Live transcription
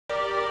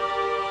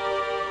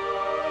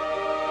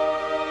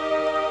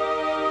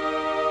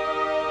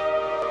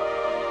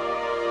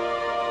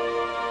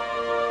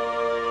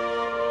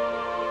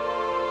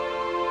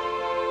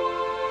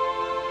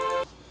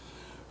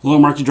Hello,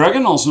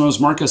 Markeedragon, also known as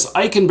Marcus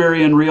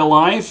Eikenberry in real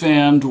life,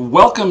 and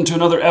welcome to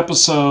another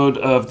episode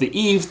of the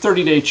EVE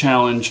 30-Day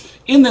Challenge.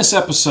 In this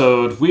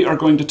episode, we are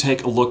going to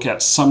take a look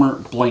at Summer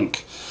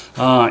Blink.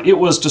 It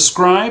was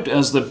described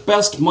as the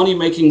best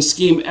money-making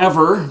scheme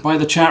ever by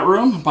the chat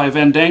room, by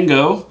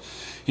Vandango,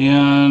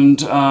 and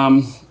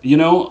you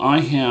know,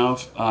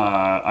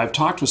 I've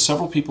talked with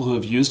several people who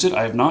have used it.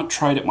 I have not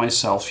tried it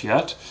myself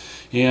yet,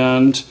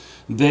 and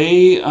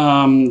they've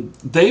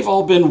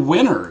all been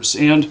winners.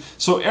 And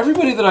so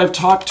everybody that I've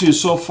talked to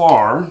so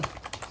far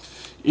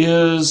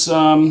has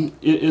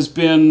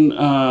been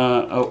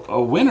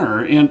a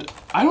winner, and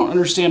I don't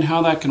understand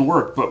how that can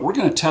work, but we're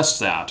going to test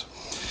that.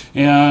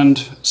 And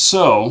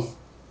so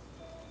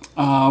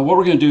what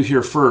we're going to do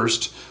here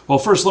first, well,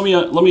 first let me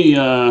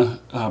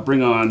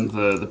bring on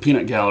the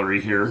peanut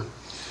gallery here.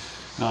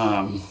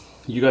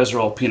 You guys are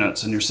all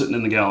peanuts, and you're sitting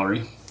in the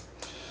gallery.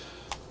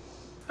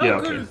 Oh, yeah,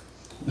 good. okay.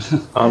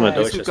 I'm a We've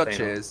delicious got peanut.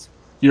 chairs.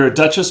 You're a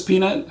Duchess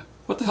peanut?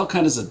 What the hell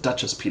kind is a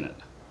Duchess peanut?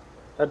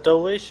 A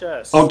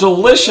delicious. Oh,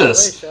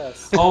 delicious!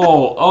 Delicious.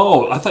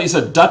 Oh, I thought you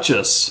said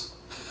Duchess.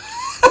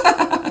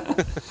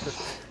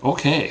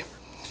 Okay.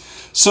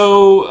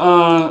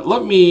 So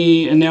let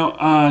me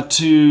now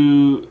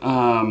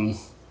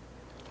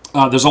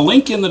there's a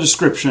link in the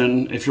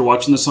description if you're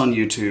watching this on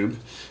YouTube,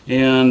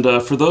 and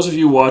for those of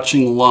you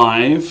watching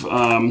live,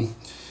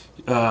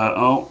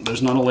 oh,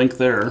 there's not a link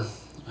there.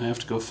 I have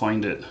to go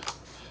find it.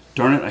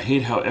 Darn it! I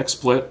hate how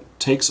XSplit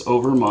takes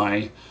over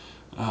my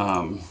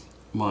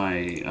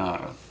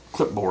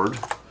clipboard.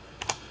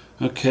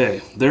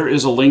 Okay, there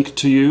is a link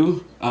to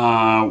you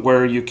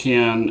where you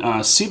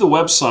can see the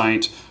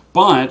website,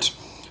 but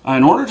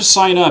in order to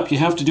sign up, you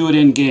have to do it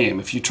in-game.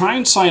 If you try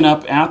and sign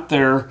up at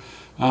their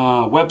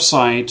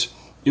website,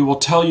 it will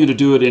tell you to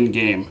do it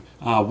in-game.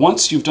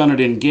 Once you've done it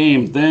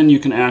in-game, then you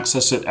can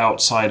access it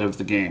outside of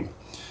the game.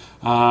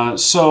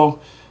 So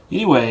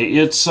anyway,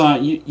 it's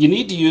you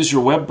need to use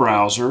your web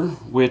browser,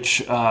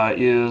 which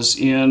is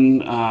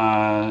in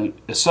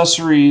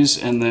accessories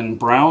and then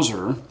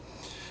browser.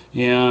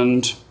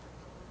 And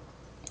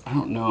I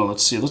don't know,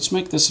 let's see, let's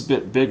make this a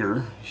bit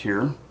bigger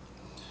here.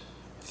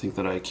 I think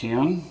that I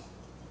can.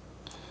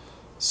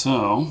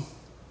 So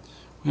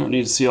we don't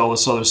need to see all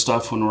this other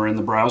stuff when we're in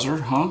the browser,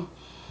 huh?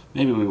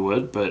 Maybe we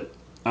would, but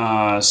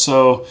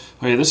so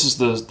okay, this is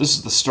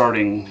the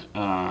starting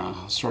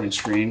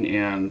screen,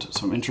 and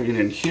so I'm entering it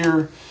in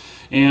here.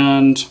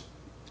 And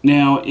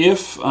now,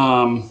 if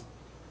I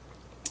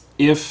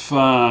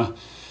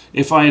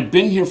had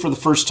been here for the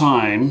first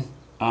time,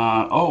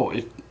 oh,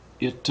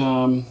 it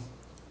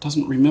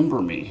doesn't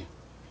remember me.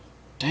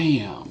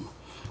 Damn.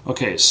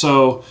 Okay,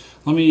 so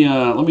let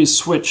me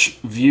switch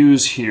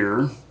views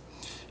here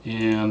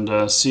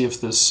and see if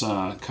this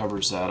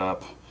covers that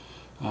up.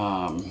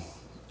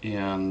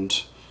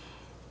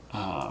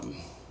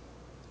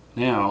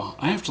 Now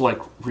I have to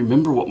like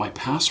remember what my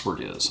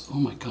password is. Oh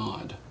my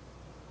god.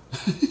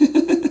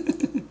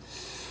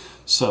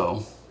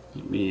 So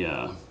let me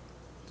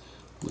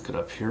look it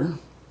up here.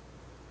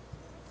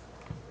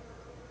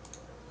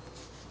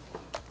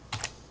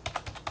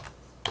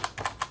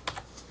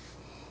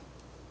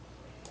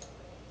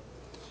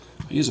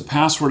 I use a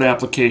password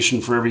application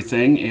for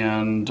everything,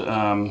 and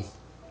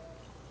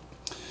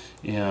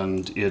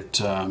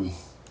it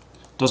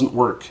doesn't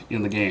work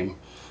in the game.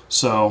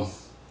 So,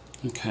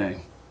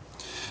 okay.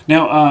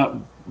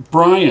 Now,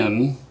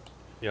 Brian,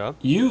 yeah,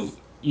 you've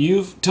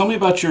tell me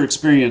about your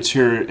experience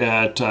here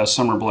at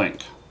Summer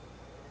Blink.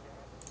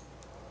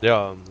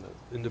 yeah.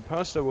 In the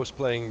past, I was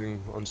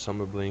playing on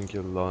Summer Blink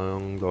a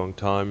long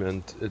time,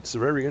 and it's a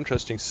very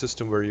interesting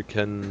system where you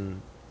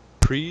can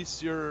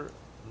freeze your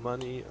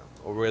money,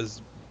 or where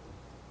it's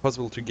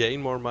possible to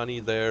gain more money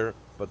there,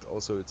 but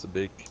also it's a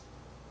big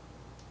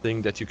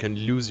thing that you can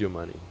lose your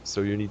money.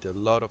 So you need a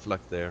lot of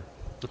luck there.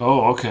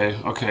 Oh,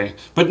 okay.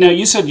 But now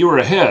you said you were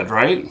ahead,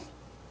 right?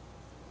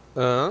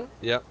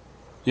 Yeah.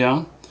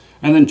 Yeah.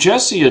 And then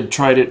Jesse had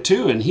tried it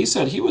too, and he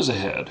said he was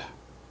ahead.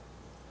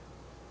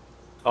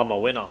 I'm a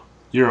winner.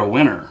 You're a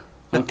winner.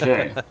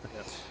 Okay.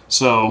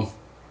 So,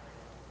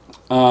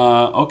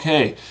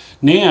 okay.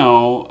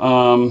 Now,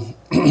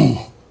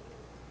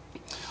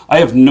 I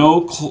have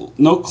no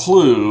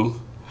clue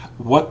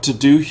what to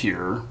do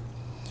here.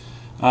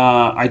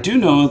 I do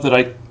know that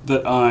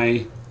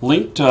I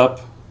linked up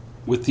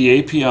with the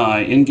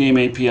API, in-game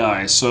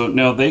API, so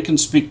now they can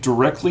speak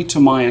directly to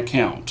my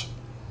account.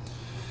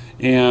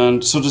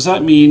 And so does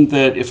that mean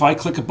that if I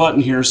click a button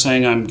here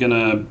saying I'm going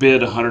to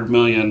bid 100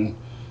 million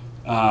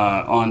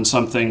on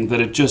something, that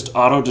it just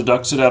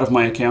auto-deducts it out of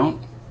my account?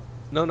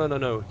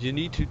 No. You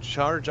need to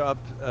charge up.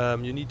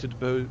 You need to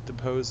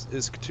depose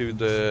ISK to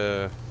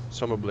the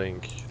Summer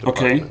Blink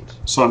department. Okay,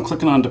 so I'm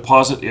clicking on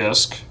Deposit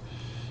ISK,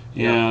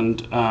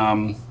 and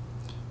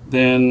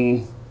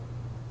then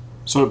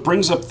so it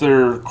brings up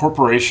their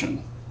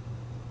corporation.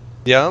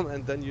 Yeah,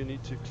 and then you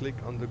need to click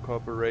on the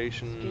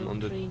corporation on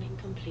the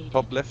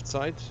top left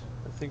side,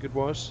 I think it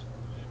was.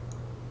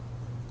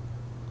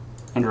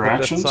 Under Top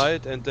Actions?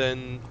 left side, and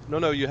then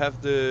no, you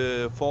have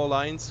the 4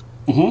 lines.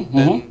 Mm-hmm.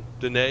 Then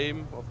the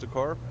name of the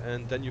corp,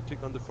 and then you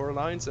click on the 4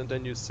 lines, and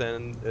then you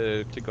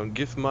click on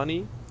give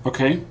money,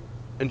 Okay.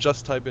 and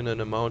just type in an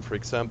amount. For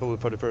example,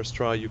 for the first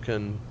try, you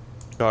can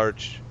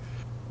charge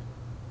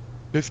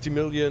 50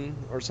 million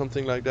or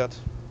something like that.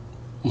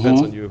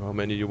 Depends on you how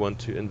many you want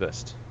to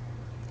invest.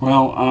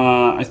 Well,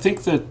 I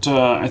think that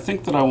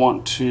I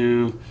want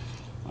to.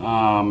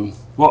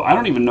 Well, I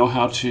don't even know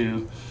how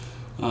to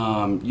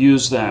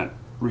use that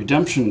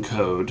redemption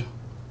code.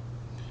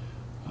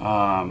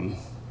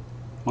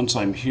 Once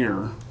I'm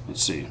here,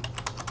 let's see.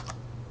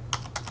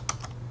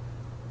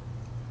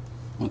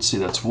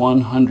 That's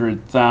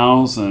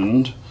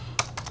 100,000.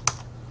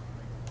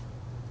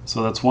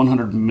 So that's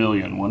 100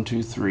 million. 1,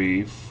 2,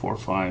 3, 4,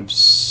 5.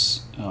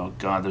 Oh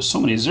God, there's so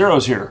many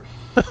zeros here.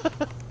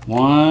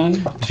 1,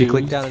 2, If you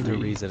click down 3, into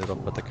reason, it'll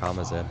put the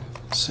commas in.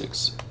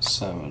 6,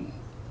 7,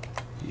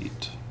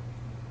 8.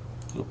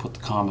 It'll put the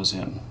commas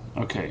in.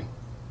 Okay.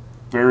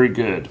 Very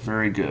good.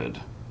 Very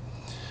good.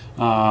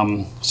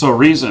 So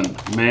reason,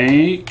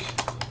 make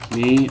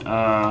me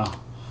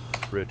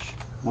Rich.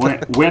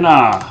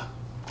 winner.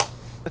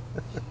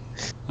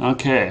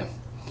 Okay.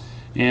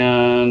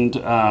 And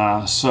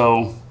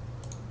so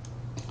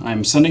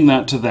I'm sending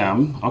that to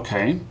them.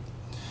 Okay.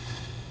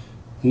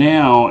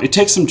 Now it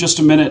takes them just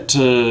a minute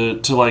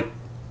to like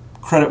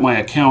credit my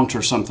account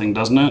or something,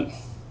 doesn't it?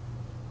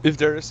 If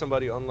there is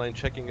somebody online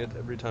checking it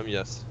every time,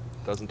 yes.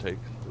 It doesn't take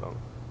long.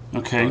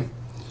 Okay.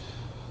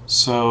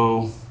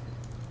 So,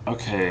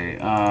 okay.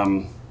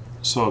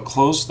 So I'll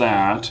close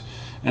that,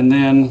 and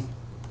then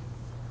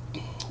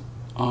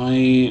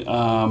I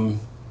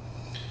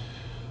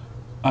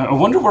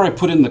wonder where I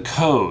put in the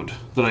code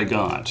that I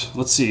got.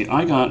 Let's see.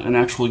 I got an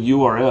actual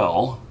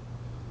URL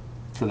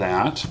for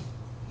that,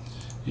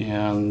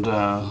 and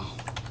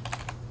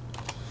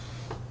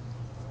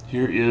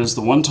here is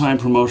the one-time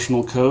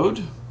promotional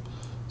code.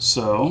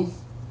 So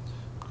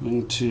I'm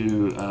going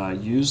to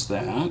use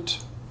that.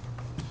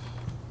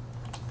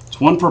 It's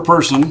one per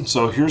person,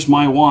 so here's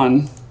my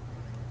one,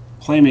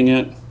 claiming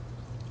it.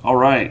 All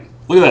right,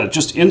 look at that! It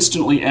just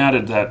instantly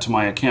added that to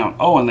my account.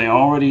 Oh, and they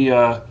already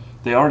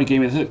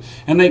gave me the hit.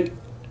 And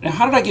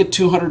how did I get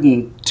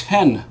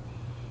 210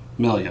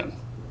 million?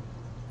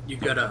 You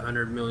got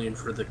 100 million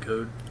for the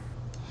code.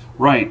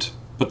 Right,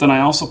 but then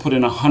I also put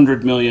in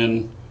 100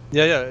 million.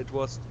 Yeah, it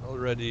was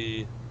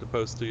already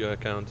deposed to your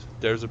account.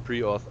 There's a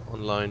pre-auth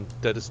online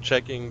that is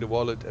checking the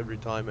wallet every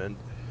time, and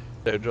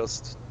they're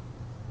just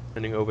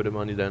handing over the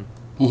money then.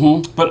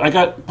 But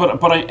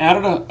I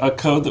added a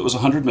code that was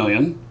 100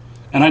 million,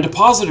 and I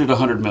deposited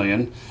 100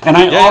 million, and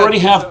I already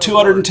have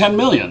 210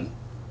 million.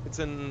 It's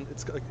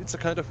a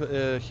kind of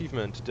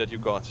achievement that you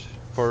got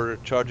for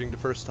charging the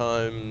first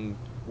time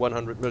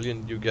 100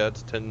 million. You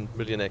get 10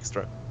 million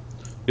extra.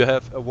 You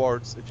have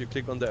awards. If you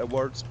click on the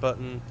awards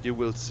button, you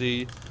will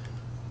see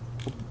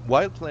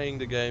while playing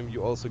the game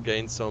you also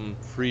gain some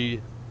free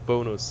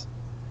bonus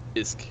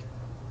ISK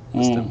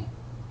system.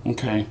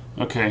 Okay.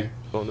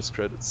 Bonus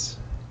credits.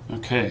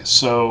 Okay,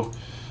 so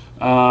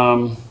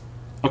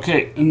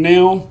okay,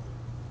 now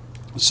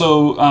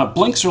so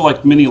blinks are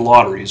like mini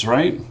lotteries,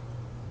 right?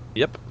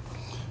 Yep.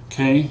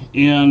 Okay,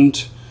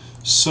 and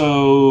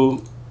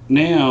so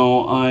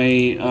now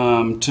I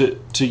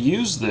to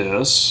use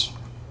this.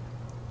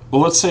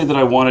 Well, let's say that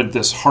I wanted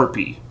this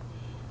harpy.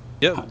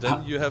 Yeah,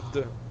 then you have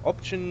the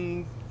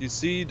option. You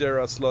see there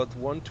are slot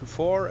 1 to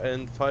 4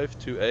 and 5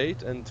 to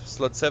 8, and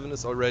slot 7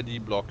 is already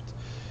blocked.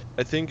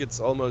 I think it's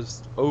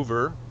almost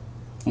over,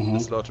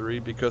 this lottery,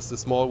 because the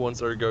small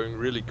ones are going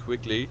really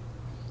quickly.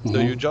 So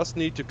you just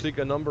need to click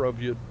a number of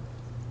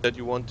that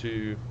you want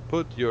to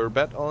put your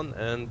bet on,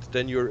 and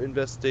then you're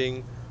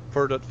investing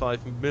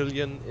 4.5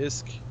 million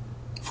ISK.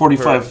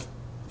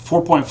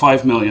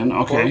 4.5 million,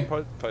 okay.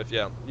 4.5,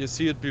 yeah. You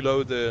see it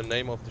below the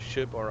name of the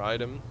ship or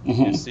item.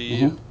 You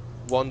see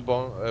one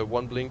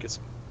blink is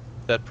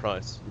that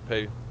price you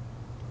pay.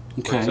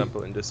 For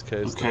example, in this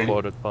case, the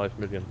 4.5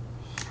 million.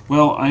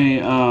 Well,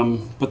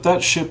 but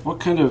that ship, what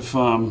kind of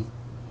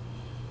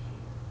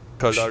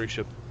Caldari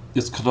ship.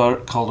 It's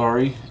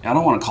Caldari? I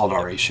don't want a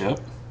Caldari ship.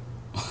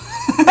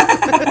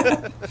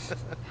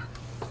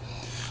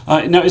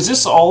 Now, is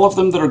this all of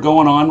them that are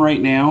going on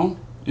right now?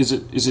 Is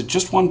it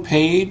just one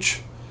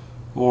page,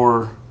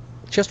 or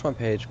just one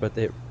page? But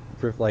it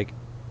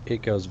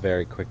goes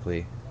very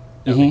quickly.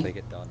 They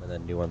get done, and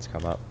then new ones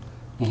come up.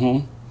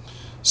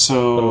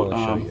 So but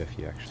it'll show you if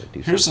you actually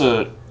do. Here's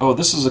something.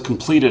 this is a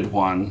completed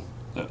one.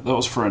 That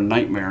was for a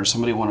nightmare.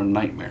 Somebody won a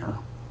nightmare.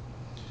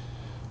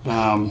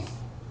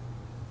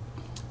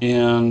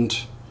 And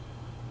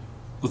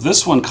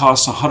this one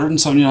costs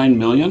 179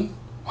 million.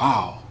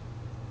 Wow.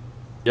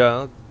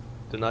 Yeah,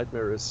 the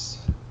nightmare is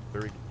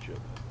very good ship.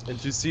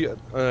 And you see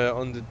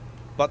on the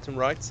bottom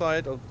right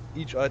side of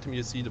each item,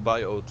 you see the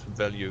buyout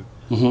value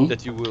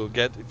that you will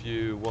get if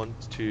you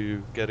want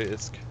to get a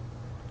ISK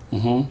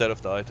instead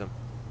of the item.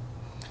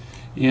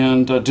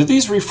 And do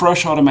these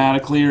refresh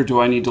automatically, or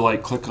do I need to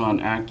like click on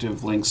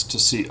active links to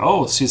see?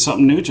 Oh, see,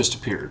 something new just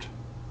appeared.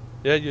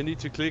 Yeah, you need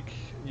to click.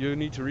 You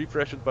need to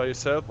refresh it by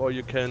yourself, or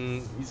you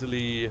can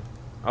easily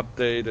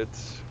update it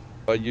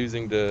by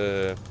using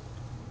the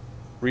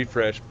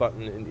refresh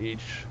button in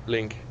each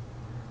link.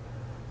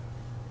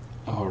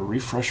 Oh, a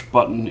refresh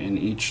button in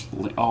each.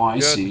 Oh, I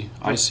see.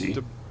 I see.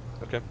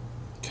 Okay.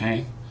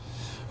 Okay.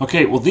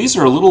 Okay, well, these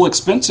are a little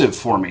expensive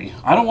for me.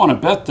 I don't want to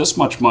bet this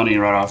much money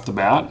right off the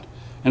bat.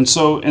 And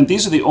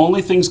these are the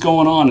only things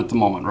going on at the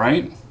moment,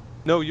 right?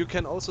 No, you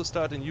can also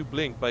start a new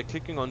blink by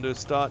clicking on the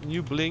Start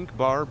New Blink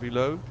bar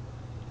below.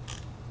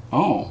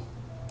 Oh,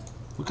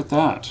 look at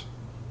that.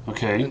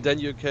 Okay. And then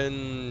you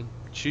can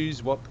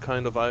choose what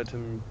kind of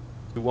item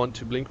you want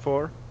to blink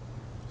for.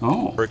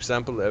 Oh, For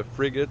example, a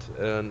frigate,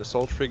 an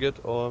assault frigate,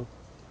 or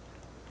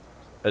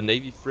a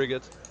navy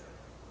frigate.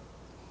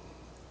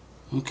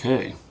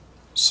 okay.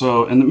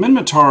 So, and the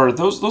Minmatar,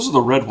 those are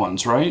the red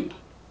ones, right?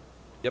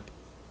 Yep.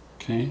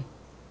 Okay.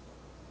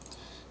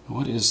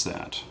 What is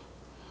that?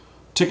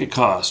 Ticket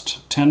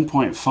cost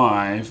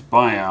 10.5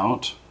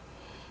 buyout.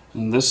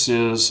 And this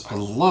is, I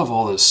love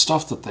all this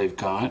stuff that they've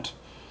got.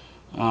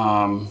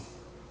 Well,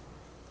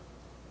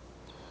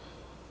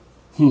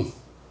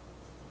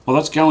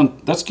 that's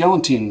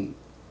Galantine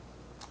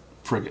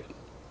frigate.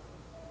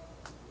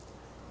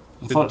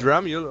 The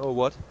Dramule or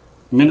what?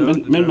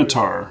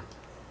 Minmatar.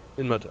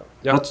 Minmatar.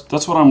 Yeah.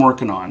 That's what I'm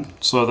working on.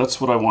 So that's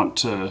what I want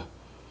to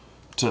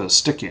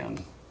stick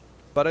in.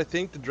 But I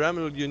think the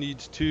Dramule you need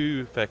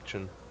two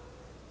factions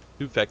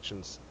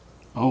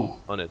Oh.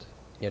 on it.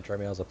 Yeah,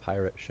 Dremel is a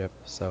pirate ship,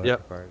 so it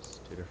requires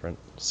 2 different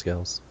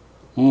skills.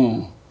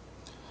 Hmm.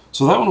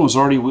 So that one was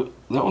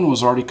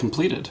already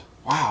completed.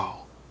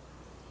 Wow.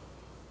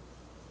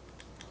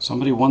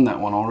 Somebody won that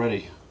one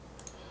already.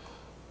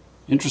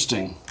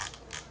 Interesting.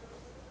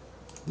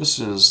 This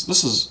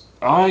is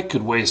I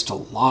could waste a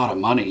lot of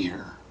money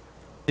here.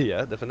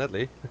 Yeah,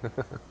 definitely.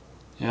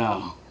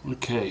 Yeah.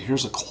 Okay,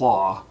 here's a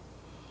claw.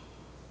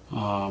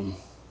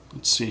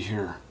 Let's see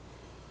here.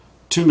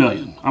 2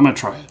 million. I'm going to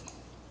try it.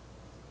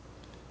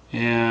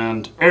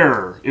 And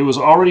error. It was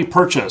already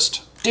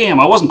purchased.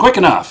 Damn, I wasn't quick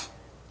enough.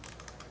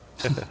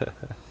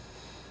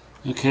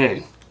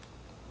 Okay.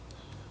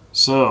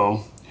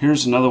 So,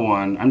 here's another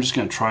one. I'm just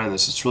going to try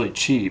this. It's really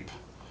cheap.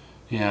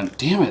 And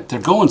damn it, they're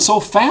going so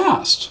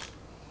fast.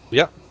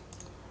 Yeah.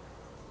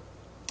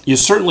 You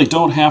certainly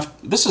don't have...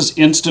 This is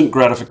instant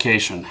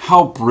gratification.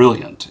 How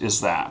brilliant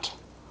is that?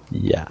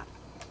 Yeah.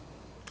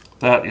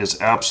 That is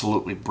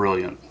absolutely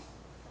brilliant.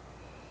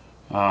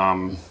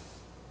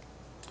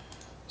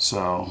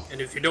 So.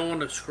 And if you don't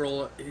want to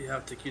scroll, you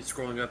have to keep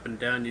scrolling up and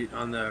down.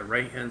 On the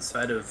right-hand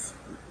side of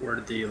where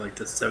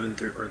the 7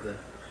 through or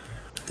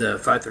the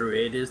 5 through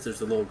 8 is,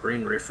 there's a little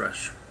green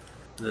refresh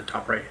in the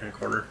top right-hand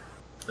corner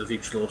of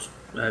each little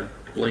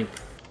blink.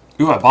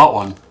 Ooh, I bought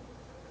one.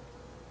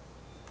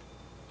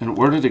 And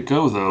where did it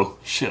go, though?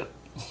 Shit.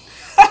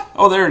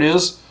 Oh, there it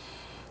is.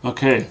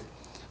 Okay.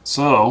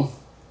 So,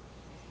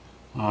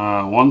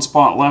 one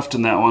spot left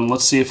in that one.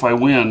 Let's see if I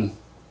win.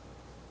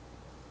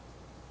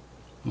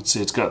 Let's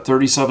see, it's got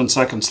 37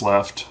 seconds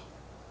left.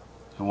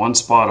 And one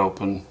spot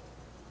open.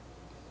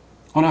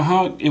 Oh, now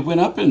how it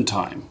went up in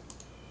time.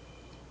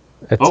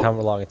 It's how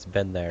long it's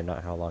been there,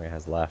 not how long it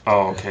has left.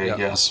 Oh, okay, Yeah.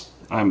 yes.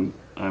 I'm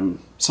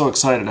so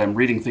excited I'm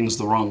reading things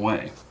the wrong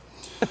way.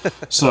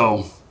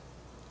 So,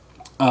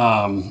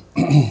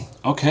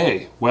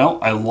 okay, well,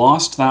 I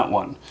lost that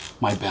one.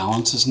 My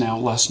balance is now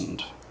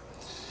lessened.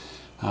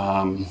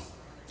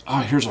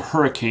 Here's a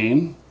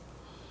hurricane.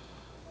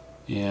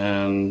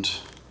 And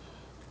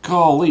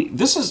golly,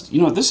 this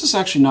is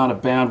actually not a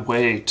bad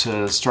way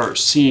to start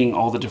seeing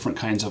all the different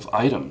kinds of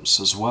items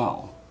as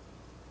well.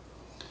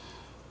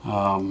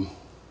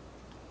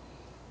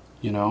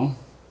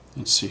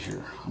 Let's see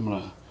here. I'm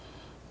going to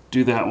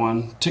do that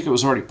one. Ticket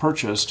was already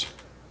purchased.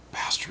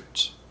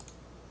 Bastards.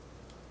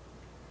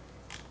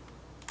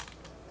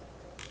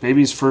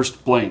 Baby's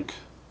first blink.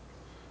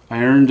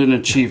 I earned an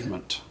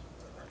achievement.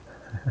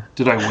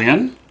 Did I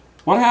win?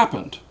 What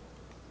happened?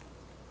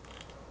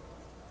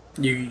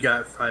 You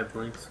got 5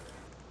 blinks.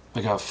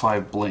 I got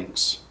 5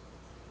 blinks.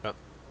 Yep.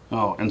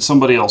 Oh, and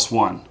somebody else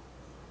won.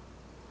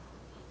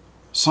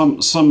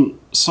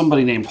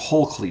 Somebody named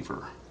Hole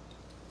Cleaver.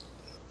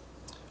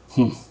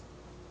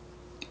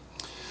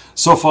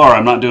 So far,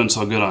 I'm not doing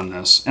so good on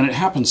this, and it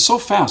happens so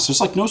fast.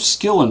 There's like no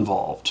skill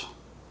involved.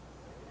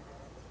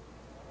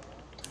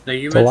 Now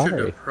you It's a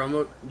mentioned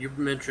lottery. You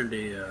mentioned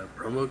a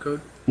promo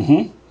code.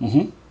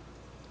 Mm-hmm.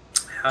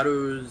 How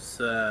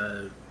does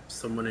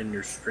someone in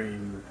your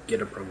stream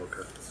get a promo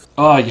code?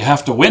 You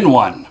have to win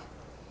one.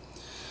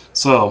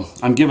 So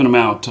I'm giving them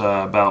out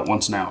about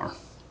once an hour.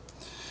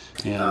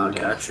 And,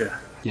 Gotcha.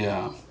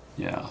 Yeah.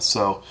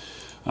 So,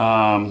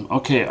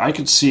 okay, I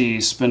could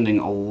see spending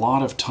a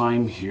lot of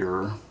time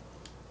here.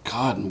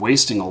 God, and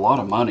wasting a lot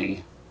of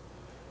money.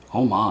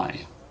 Oh my.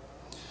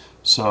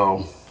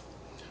 So,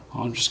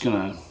 I'm just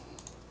going to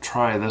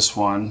try this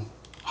one.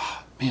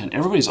 Man,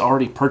 everybody's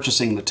already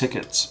purchasing the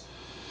tickets.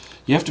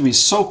 You have to be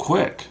so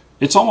quick.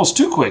 It's almost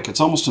too quick. It's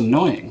almost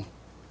annoying.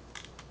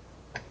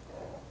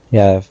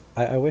 Yeah,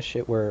 I wish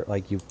it were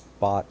like you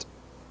bought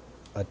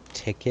a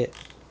ticket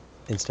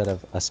instead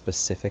of a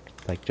specific,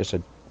 like just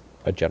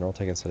a general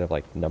ticket instead of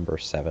like number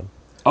 7.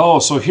 Oh,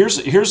 so here's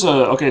a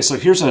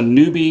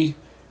newbie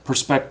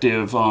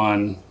perspective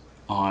on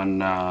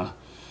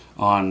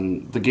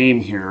the game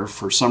here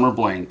for Summer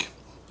Blink.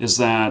 Is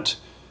that,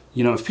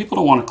 you know, if people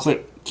don't want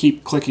to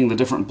keep clicking the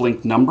different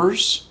Blink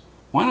numbers,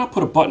 why not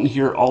put a button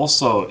here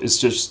also? Is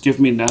just give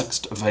me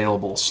next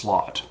available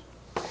slot,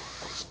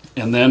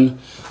 and then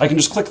I can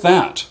just click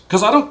that,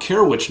 because I don't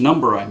care which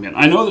number I'm in.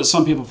 I know that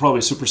some people are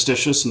probably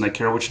superstitious and they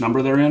care which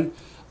number they're in.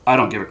 I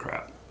don't give a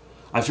crap.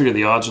 I figure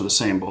the odds are the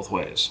same both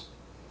ways.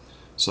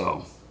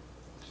 So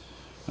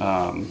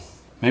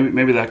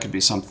maybe that could be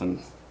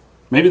something.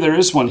 Maybe there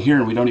is one here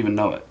and we don't even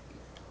know it.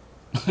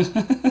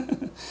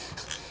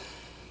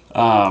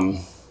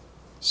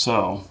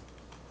 So,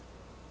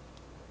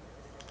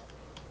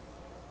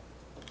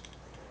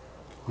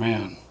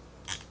 man.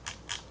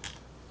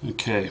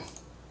 Okay.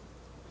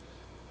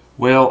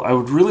 Well, I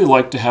would really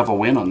like to have a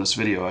win on this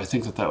video. I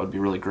think that would be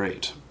really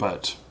great.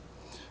 But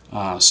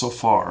so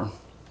far,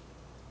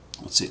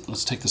 let's see.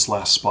 Let's take this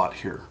last spot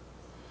here.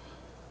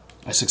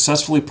 I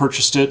successfully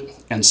purchased it,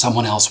 and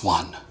someone else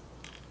won.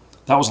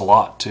 That was a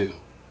lot too.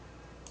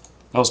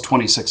 That was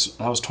 26.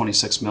 That was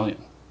 26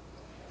 million.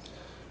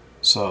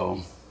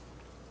 So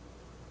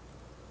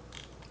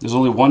there's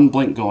only one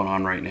blink going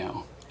on right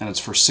now, and it's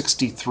for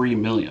 63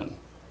 million.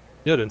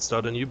 Yeah, then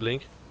start a new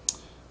blink.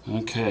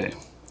 Okay,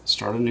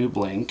 start a new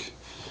blink,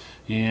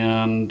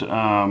 and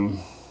I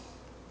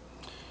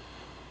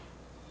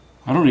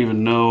don't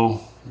even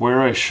know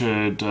where I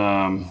should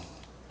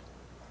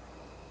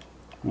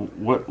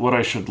what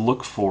I should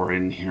look for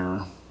in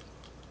here.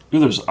 Ooh,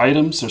 there's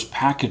items, there's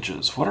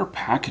packages. What are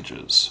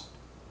packages?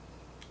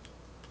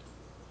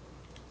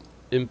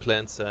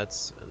 Implant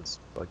sets and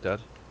stuff like that.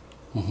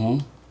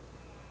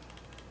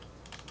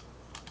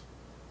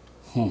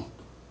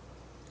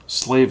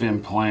 Slave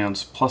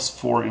implants,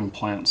 +4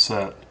 implant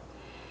set,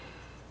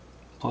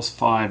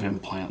 +5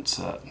 implant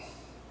set.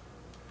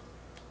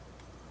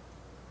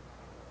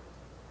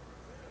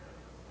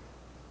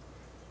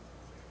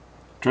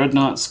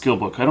 Dreadnought skill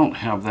book. I don't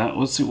have that.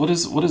 Let's see. What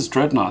is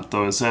Dreadnought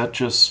though? Is that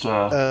just?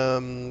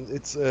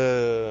 It's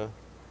a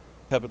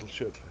capital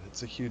ship.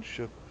 It's a huge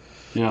ship.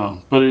 Yeah,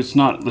 but it's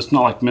not. It's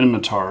not like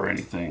Minmatar or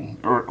anything.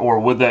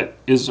 Or would that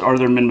are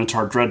there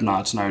Minmatar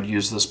Dreadnoughts? And I would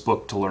use this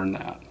book to learn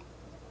that.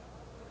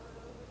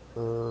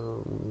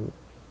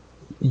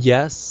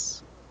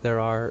 Yes, there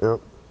are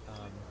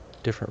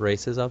different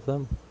races of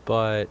them,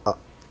 but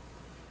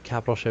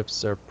capital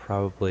ships are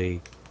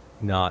probably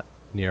not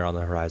near on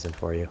the horizon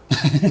for you.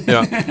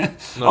 Yeah.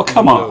 Oh,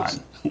 come on.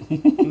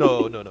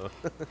 No.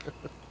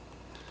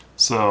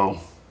 So,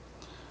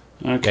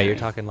 okay. Yeah, you're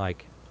talking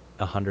like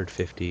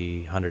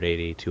 150,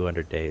 180,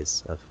 200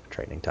 days of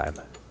training time.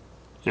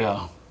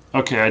 Yeah.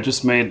 Okay, I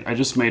just made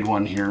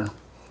one here.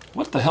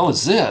 What the hell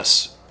is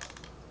this?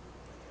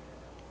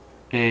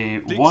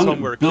 Click 1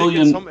 somewhere.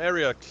 billion. Click in some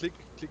area. Click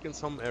in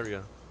some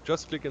area.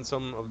 Just click in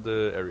some of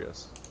the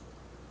areas.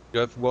 You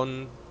have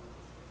one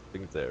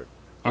thing there.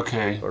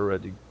 Okay.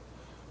 Already.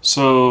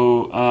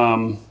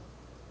 So,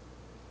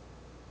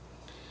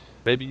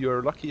 maybe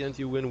you're lucky and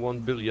you win 1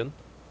 billion.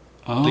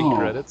 oh. Link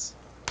credits.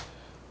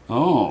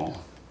 Oh.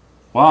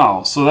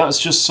 Wow. So that's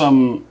just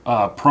some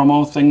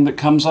promo thing that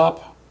comes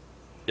up?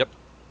 Yep.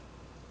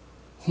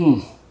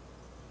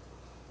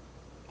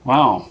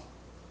 Wow.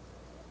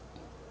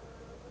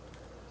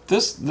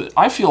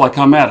 I feel like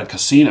I'm at a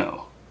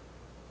casino.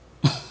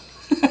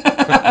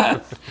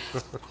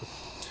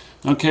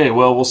 Okay,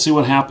 well, we'll see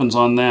what happens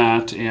on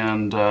that,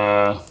 and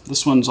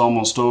this one's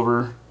almost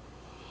over.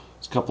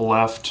 There's a couple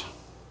left.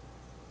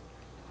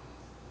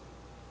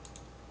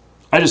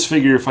 I just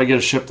figure if I get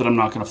a ship that I'm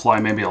not going to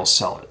fly, maybe I'll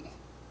sell it.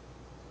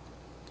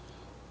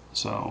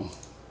 So.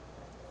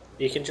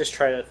 You can just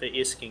trade it for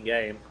ISK in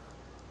game,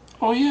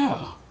 Oh,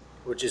 yeah.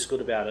 which is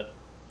good about it.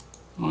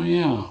 Oh,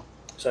 yeah.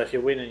 So if you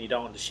win and you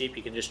don't want the ship,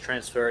 you can just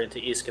transfer it into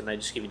ISK and they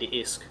just give you the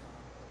ISK.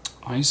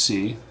 I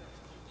see.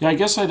 Yeah, I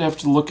guess I'd have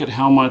to look at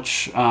how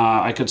much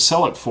I could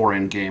sell it for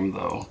in-game,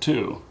 though,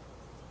 too.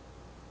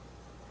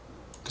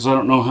 Because I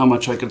don't know how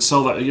much I could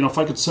sell that. You know, if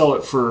I could sell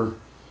it for,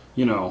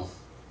 you know,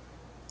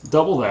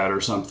 double that or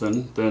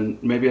something, then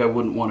maybe I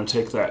wouldn't want to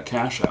take that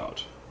cash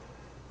out.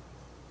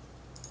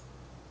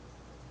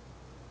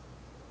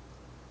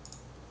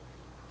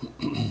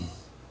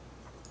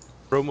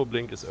 Promo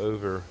blink is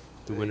over.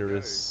 The There winner you go.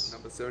 is.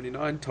 Number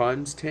 79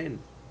 times 10.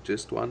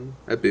 Just won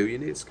a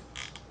billion ISK.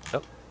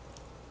 Yep.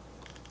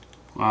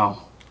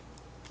 Wow.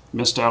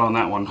 Missed out on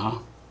that one, huh?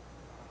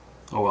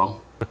 Oh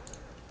well.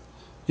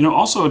 You know,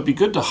 also it'd be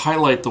good to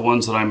highlight the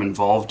ones that I'm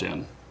involved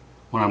in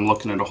when I'm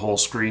looking at a whole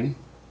screen.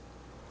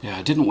 Yeah,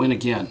 I didn't win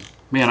again.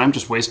 Man, I'm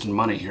just wasting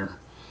money here.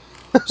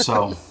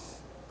 So,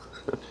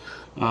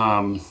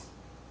 okay.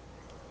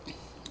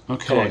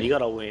 Come on, you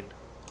gotta win.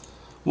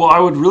 Well, I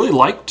would really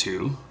like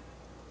to,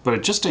 but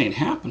it just ain't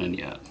happening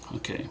yet.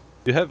 Okay.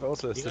 You have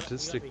also a You gotta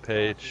statistic be tough.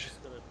 page. You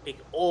just gotta pick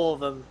all of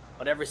them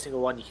on every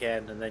single one you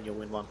can, and then you'll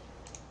win one.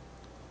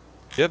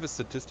 You have a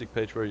statistic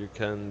page where you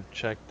can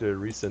check the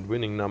recent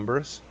winning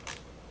numbers.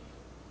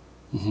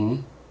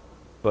 Mm-hmm.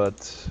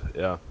 But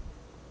yeah.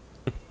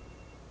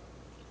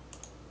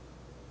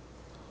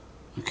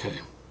 Okay.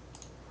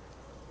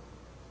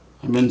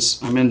 I'm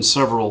in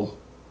several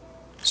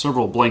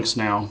blinks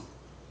now.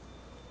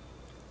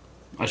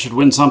 I should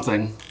win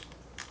something.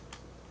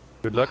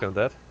 Good luck on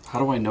that. How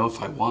do I know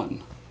if I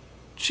won?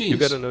 Jeez. You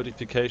get a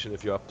notification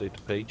if you update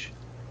the page.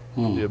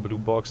 The blue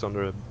box on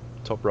the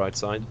top right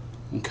side.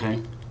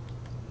 Okay.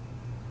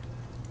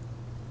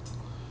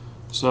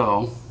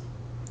 So,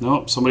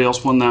 nope, somebody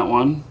else won that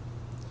one.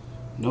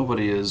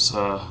 Nobody is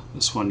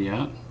this one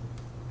yet.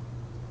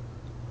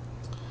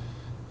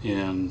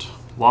 And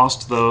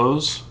lost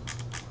those.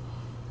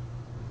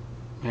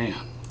 Man,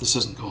 this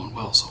isn't going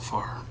well so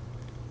far.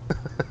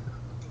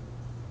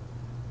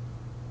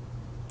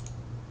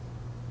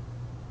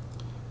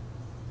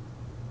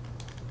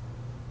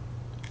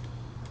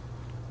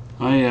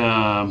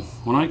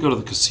 When I go to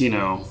the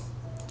casino,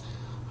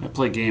 I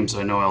play games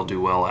I know I'll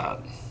do well at.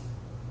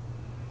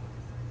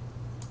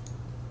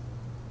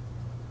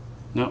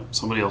 Nope,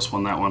 somebody else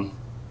won that one.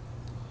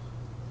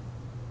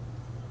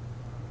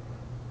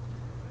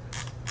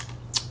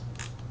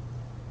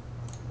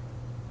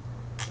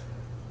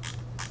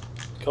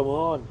 Come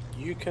on,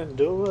 you can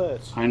do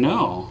it. I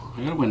know.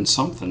 I gotta win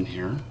something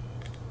here.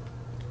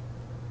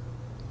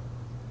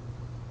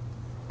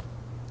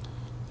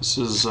 This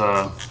is,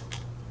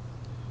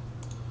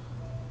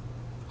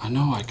 I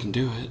know I can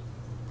do it.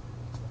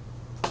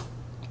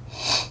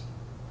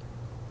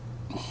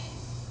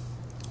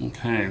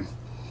 Okay.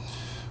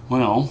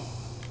 Well,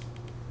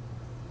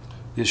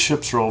 these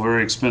ships are all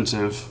very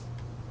expensive.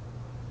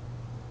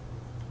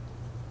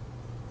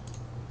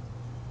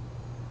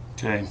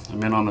 Okay,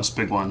 I'm in on this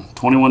big one.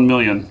 21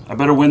 million. I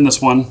better win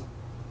this one.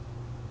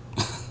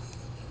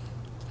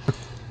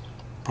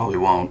 Probably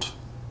won't.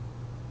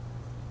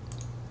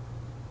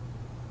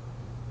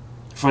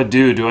 If I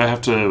do I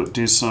have to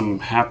do some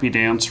happy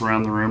dance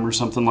around the room or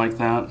something like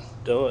that?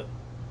 Do it.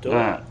 Do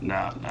it.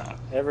 No.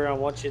 Everyone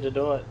wants you to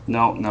do it.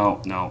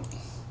 No.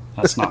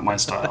 That's not my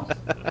style.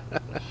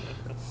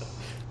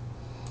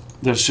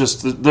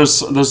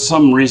 There's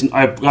some reason.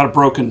 I've got a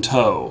broken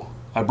toe.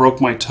 I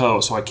broke my toe,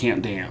 so I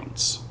can't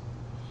dance.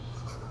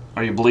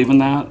 Are you believing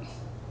that?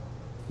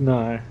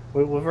 No.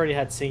 We've already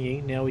had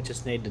singing, now we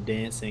just need the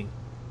dancing.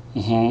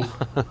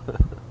 Mm-hmm.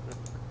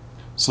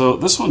 So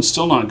this one's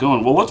still not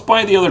going. Well, let's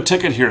buy the other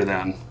ticket here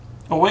then.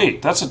 Oh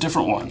wait, that's a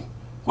different one.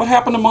 What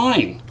happened to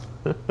mine?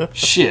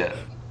 Shit.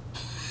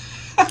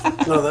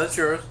 No, that's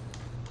yours.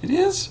 It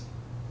is?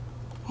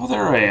 Oh,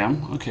 there I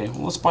am. Okay,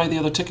 well, let's buy the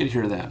other ticket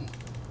here then.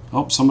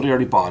 Oh, somebody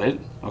already bought it.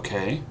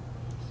 Okay.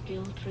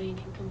 Skill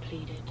training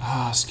completed.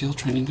 Skill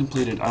training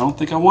completed. I don't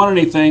think I want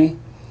anything.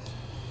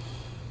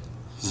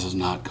 This is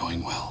not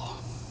going well.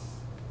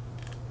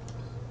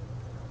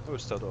 I will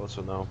start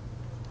also now.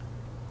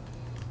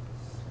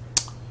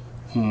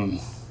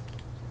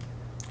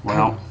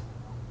 Well.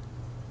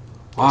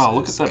 Wow,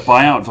 look at that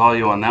buyout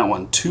value on that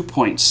one.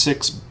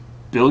 2.6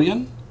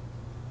 billion?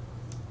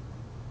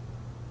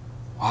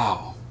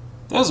 Wow.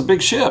 That was a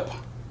big ship.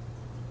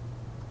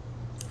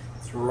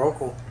 It's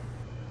local.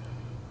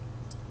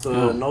 It's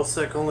a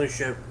no-sec only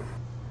ship.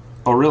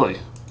 Oh, really?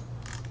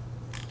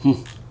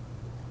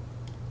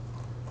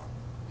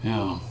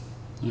 Yeah.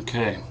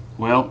 Okay.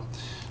 Well,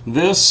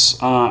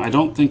 this I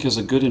don't think is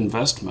a good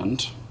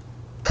investment.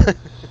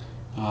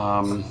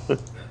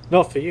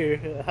 Not for you.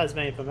 It has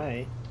been for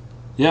me.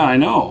 Yeah, I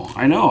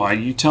know.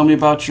 You tell me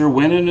about your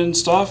winning and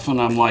stuff, and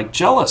I'm like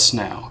jealous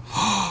now.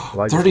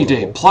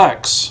 30-day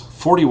Plex,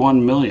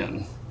 41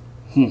 million.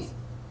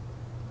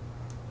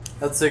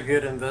 That's a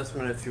good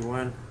investment if you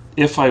win.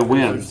 If I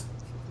win.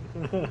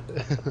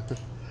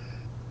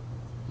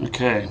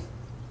 Okay.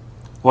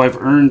 Well, I've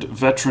earned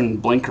veteran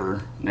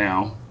blinker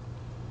now.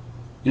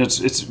 You know,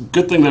 it's a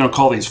good thing they don't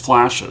call these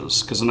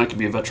flashes, because then I could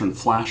be a veteran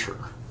flasher.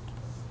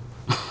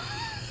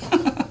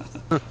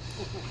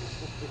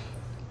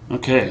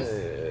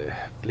 Okay.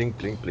 Blink,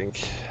 blink,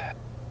 blink.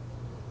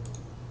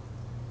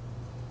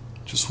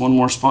 Just one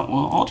more spot.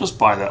 Well, I'll just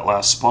buy that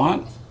last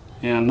spot.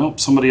 And nope,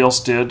 somebody else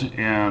did,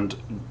 and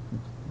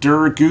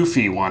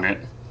Goofy won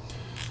it.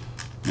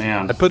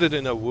 Man. I put it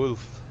in a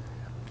wolf.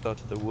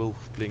 Started the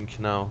wolf blink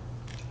now.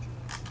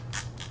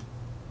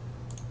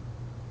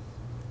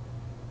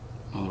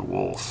 Another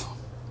wolf.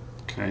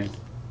 Okay.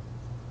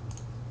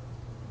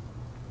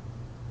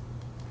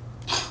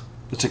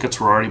 The tickets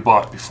were already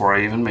bought before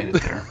I even made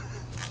it there.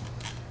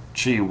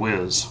 Gee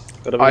whiz.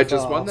 I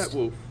just won that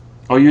wolf.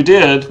 Oh, you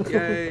did?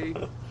 Yay!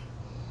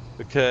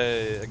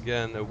 Okay,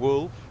 again a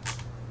wolf.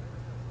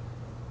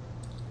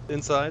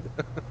 Inside.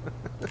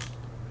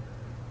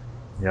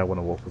 Yeah, I want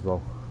a wolf as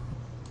well.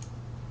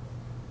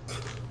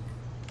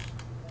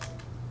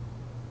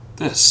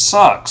 This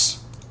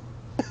sucks.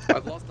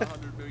 I've lost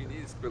 100 million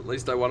years, but at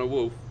least I won a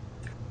wolf.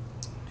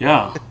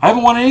 Yeah, I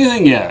haven't won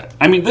anything yet.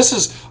 I mean, this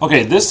is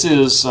okay. This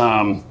is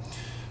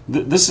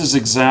this is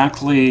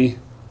exactly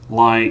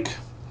like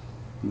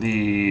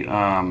the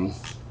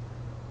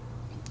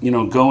you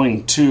know,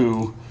 going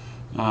to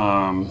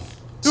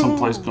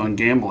someplace going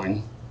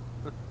gambling.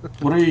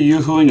 What are you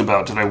yoo-hooing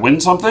about? Did I win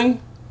something?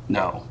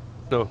 No.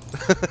 No.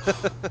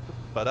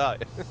 But I.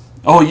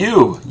 Oh,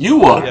 you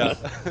won. Yeah.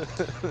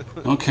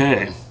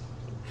 Okay.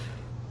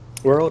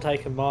 We're all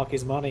taking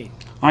Markee's money.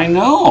 I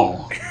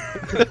know.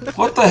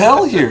 What the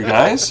hell here,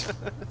 guys?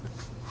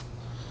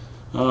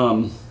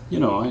 We're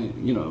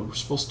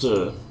supposed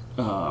to.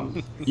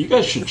 You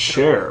guys should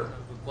share.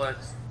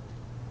 Flex.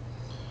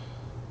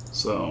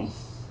 So,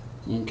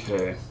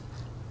 okay.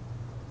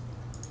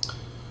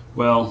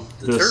 Well,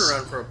 The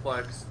turnaround for a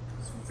Plex is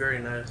very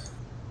nice.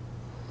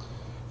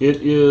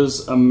 It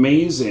is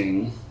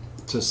amazing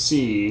to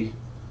see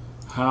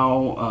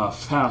how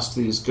fast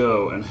these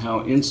go and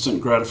how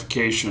instant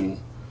gratification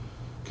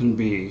can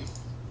be.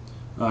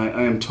 I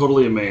am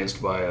totally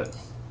amazed by it.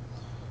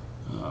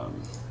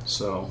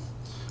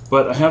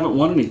 But I haven't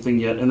won anything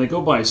yet, and they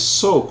go by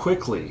so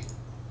quickly.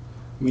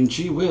 I mean,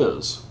 gee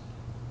whiz.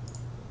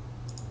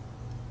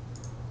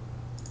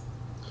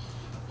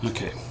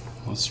 Okay,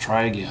 let's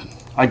try again.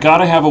 I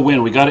gotta have a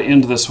win. We gotta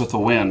end this with a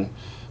win,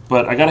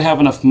 but I gotta have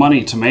enough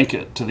money to make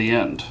it to the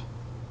end.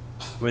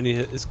 How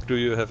many do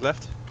you have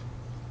left?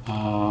 I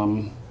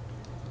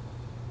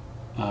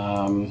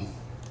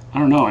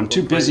don't know. I'm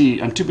too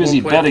busy. I'm too busy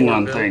betting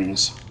on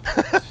things.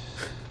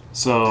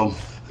 So.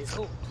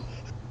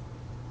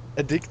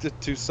 Addicted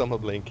to Summer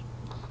Blink.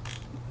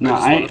 No,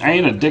 I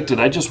ain't addicted.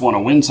 I just want to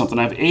win something.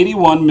 I have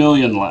 81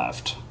 million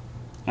left.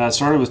 I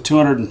started with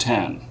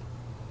 210.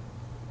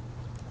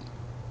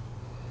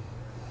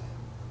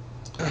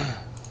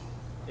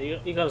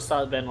 You got to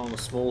start betting on the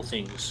small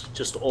things,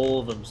 just all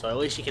of them, so at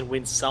least you can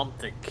win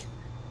something.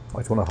 I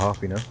just want a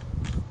half, you know.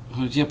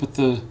 Yeah, but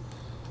the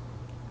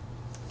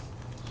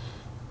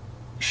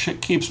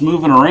shit keeps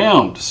moving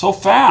around so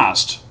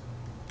fast.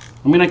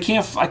 I mean, I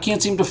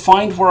can't seem to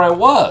find where I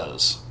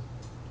was.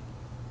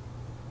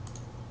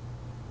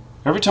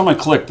 Every time I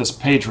click, this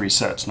page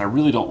resets, and I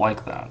really don't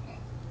like that.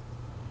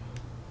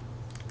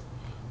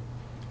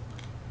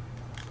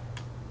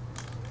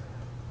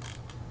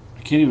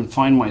 I can't even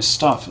find my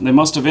stuff, and they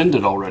must have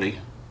ended already.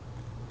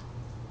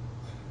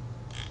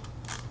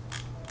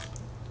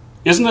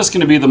 Isn't this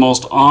going to be the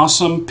most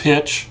awesome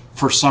pitch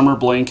for Summer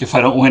Blink if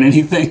I don't win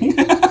anything?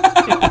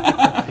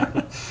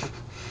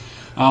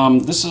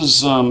 This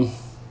is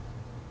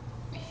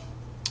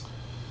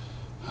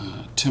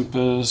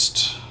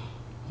Tempest.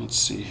 Let's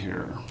see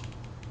here.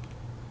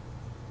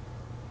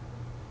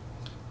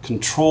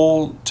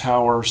 Control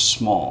Tower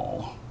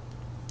Small.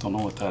 Don't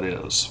know what that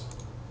is.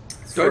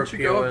 Don't you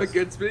go up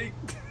against me?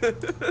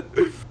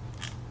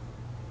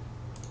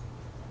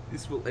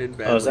 This will end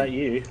badly. Oh, is that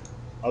you?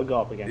 I'll go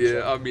up against you.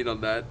 Yeah, I'm in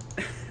on that.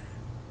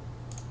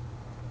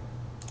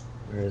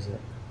 Where is it?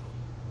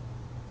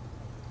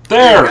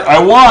 There! I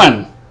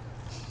won!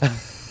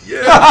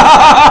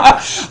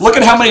 Yeah! Look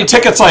at how many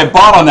tickets I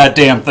bought on that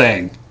damn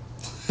thing.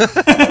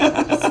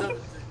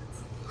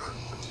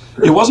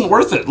 It wasn't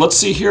worth it. Let's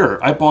see here.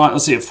 I bought,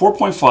 let's see, at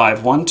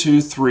 4.5. 1,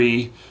 2,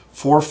 3,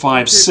 4,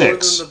 5,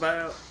 6.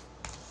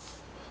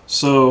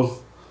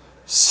 So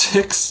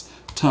 6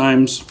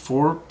 times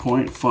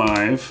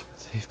 4.5.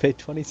 So you paid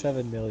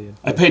 27 million.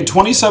 I paid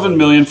 27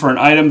 million for an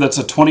item that's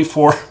a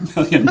 24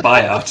 million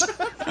buyout.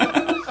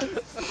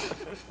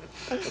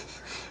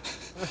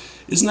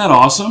 Isn't that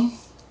awesome?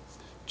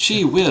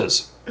 Gee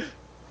whiz.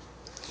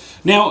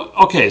 Now,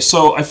 okay,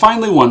 so I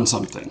finally won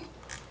something.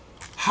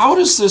 How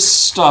does this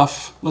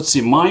stuff, let's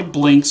see, my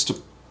blinks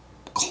to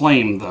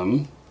claim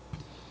them.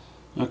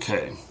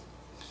 Okay.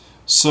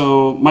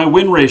 So my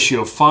win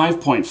ratio,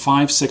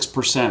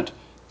 5.56%.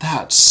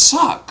 That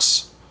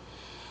sucks.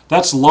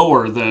 That's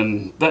lower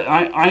than,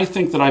 I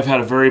think that I've had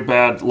a very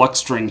bad luck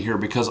string here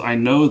because I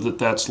know that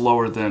that's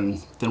lower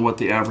than what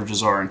the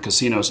averages are in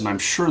casinos, and I'm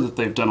sure that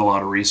they've done a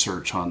lot of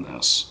research on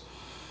this,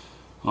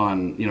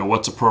 on, you know,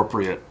 what's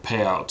appropriate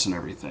payouts and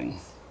everything.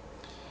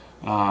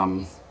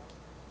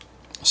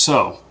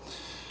 So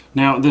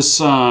now this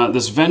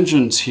this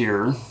vengeance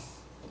here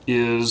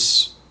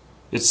is,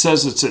 it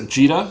says it's at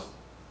Jita,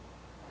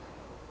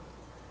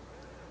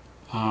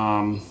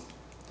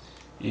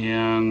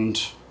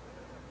 and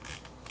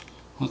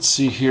let's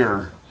see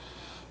here.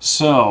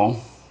 So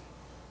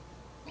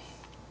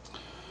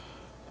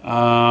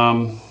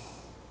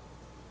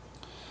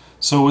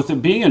so with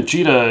it being a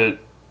Jita,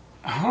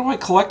 how do I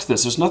collect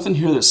this? There's nothing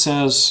here that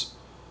says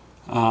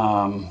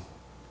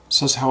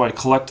how I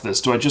collect this.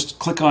 Do I just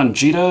click on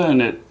Jita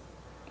and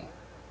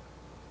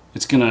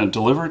it's gonna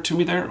deliver it to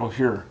me there? Oh,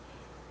 here,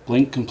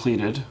 blink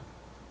completed.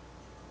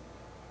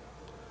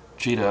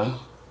 Jita.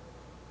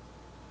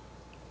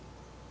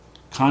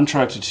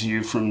 Contracted to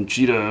you from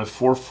Jita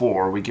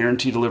 44. We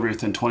guarantee delivery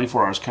within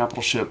 24 hours.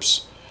 Capital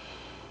ships.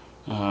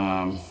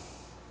 So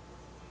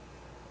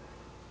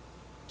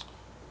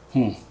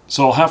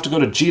I'll have to go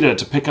to Jita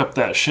to pick up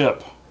that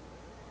ship.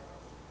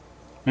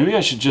 Maybe I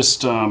should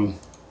just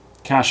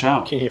cash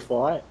out. Can you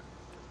fly it?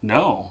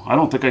 No, I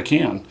don't think I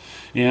can.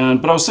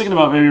 But I was thinking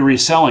about maybe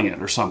reselling it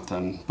or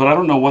something. But I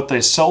don't know what they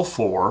sell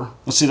for.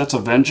 Let's see, that's a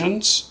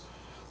Vengeance.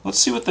 Let's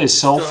see what they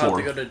sell for. Still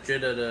have to go to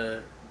Jita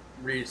to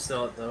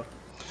resell it though.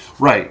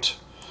 Right,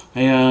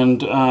 and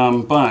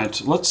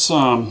but let's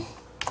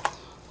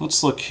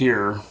look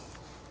here.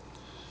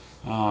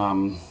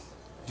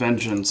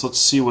 Vengeance. Let's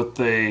see what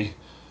they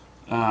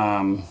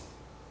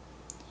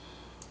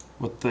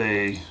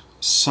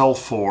sell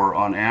for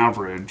on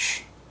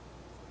average.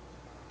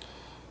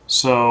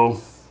 So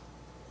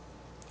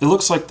it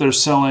looks like they're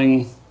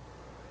selling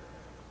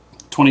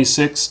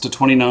 26 to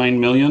 29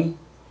 million.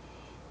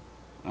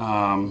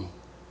 And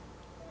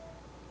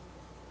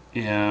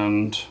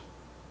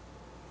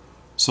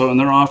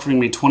they're offering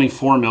me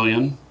 24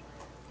 million,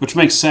 which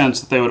makes sense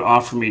that they would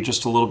offer me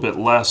just a little bit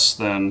less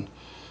than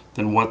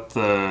what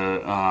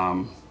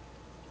the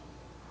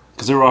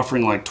because they were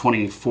offering like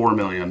 24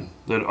 million.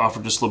 They'd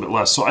offer just a little bit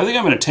less. So I think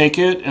I'm going to take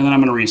it and then I'm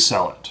going to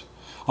resell it.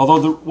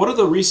 Although, what are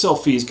the resale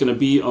fees going to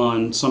be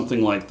on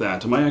something like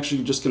that? Am I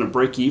actually just going to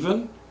break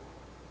even?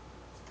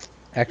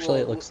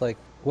 Actually, it looks like,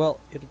 well,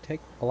 it'll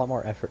take a lot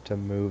more effort to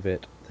move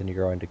it than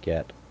you're going to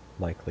get,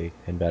 likely,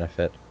 in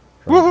benefit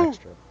from an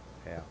extra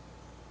payout.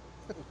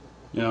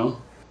 You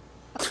know?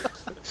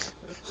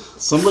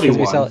 Somebody If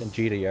you won. sell it in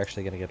Jita, you're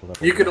actually going to get a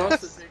little You could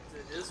less. also take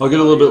the I'll get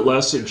a little bit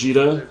less at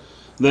Jita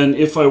than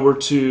if I were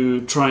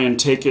to try and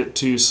take it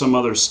to some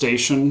other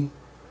station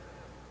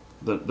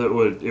that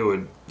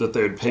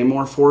they would pay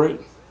more for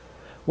it.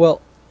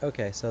 Well,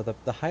 okay, so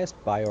the highest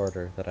buy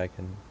order that I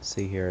can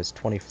see here is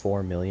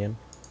 24 million.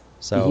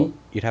 So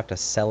you'd have to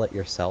sell it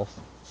yourself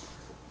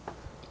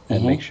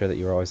and make sure that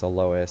you're always the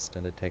lowest,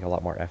 and it'd take a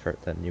lot more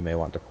effort than you may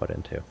want to put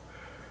into.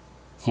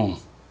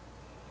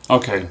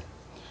 Okay.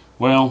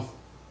 Well,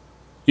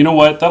 you know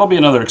what? That'll be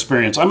another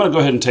experience. I'm going to go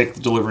ahead and take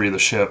the delivery of the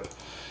ship,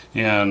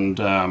 and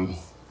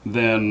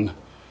then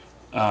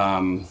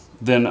I'll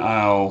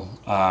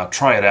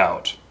try it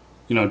out.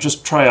 You know,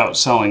 just try out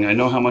selling. I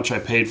know how much I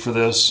paid for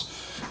this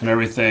and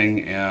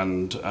everything,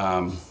 and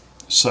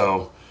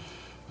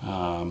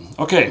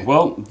okay,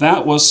 well,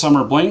 that was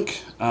Summer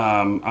Blink.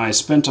 I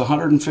spent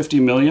 150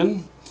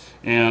 million,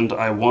 and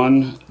I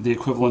won the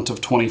equivalent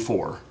of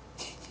 24.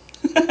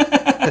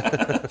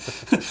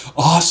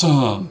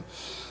 Awesome.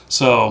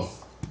 So,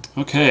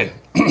 okay.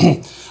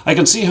 I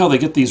can see how they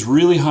get these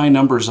really high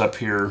numbers up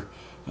here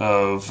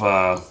of,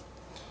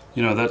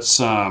 you know,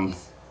 that's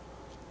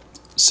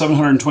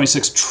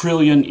 726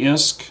 trillion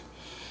ISK.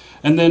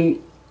 And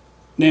then,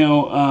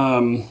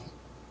 now,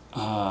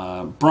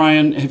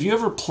 Brian, have you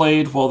ever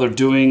played while they're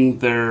doing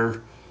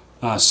their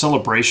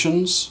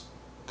celebrations?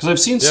 Because I've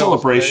seen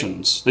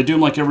celebrations. They do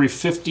them like every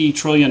 50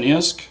 trillion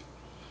ISK.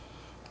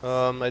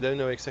 I don't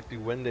know exactly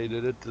when they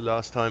did it the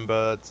last time,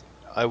 but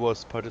I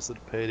was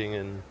participating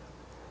in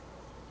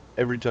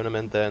every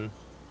tournament then,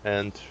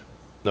 and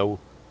no,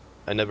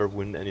 I never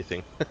win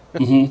anything.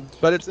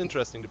 But it's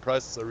interesting. The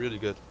prices are really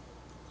good.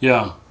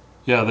 Yeah,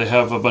 yeah, they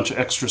have a bunch of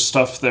extra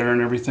stuff there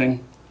and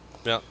everything.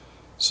 Yeah.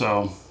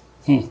 So,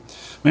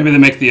 maybe they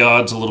make the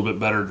odds a little bit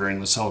better during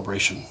the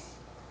celebration.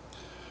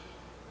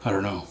 I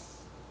don't know.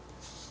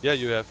 Yeah,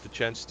 you have the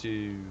chance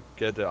to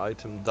get the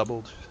item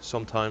doubled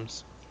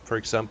sometimes, for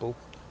example.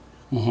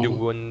 You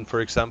win, for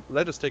example,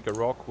 let us take a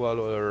Rockwell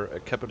or a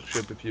capital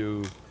ship. If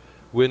you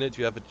win it,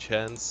 you have a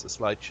chance, a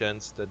slight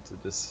chance that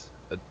it is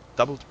a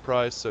doubled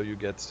price, so you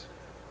get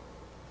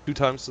 2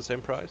 times the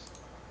same price.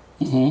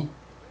 For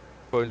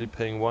only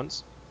paying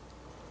once.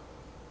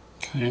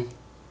 Okay.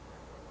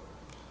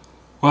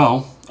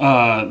 Well,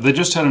 they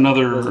just had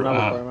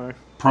another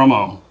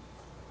promo.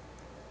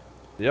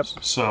 Yep.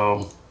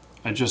 So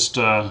I just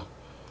how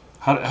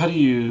do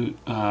you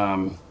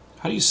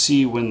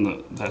see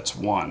when that's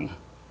won?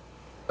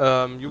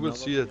 You will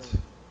see it.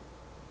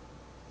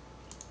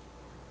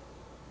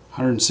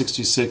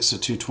 166 to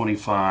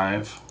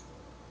 225.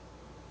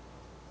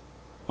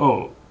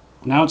 Oh,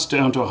 now it's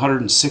down to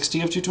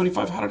 160 of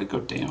 225. How did it go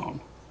down?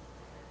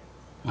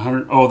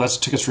 100. Oh, that's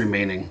tickets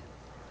remaining.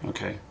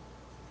 Okay.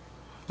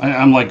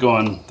 I'm like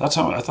going. That's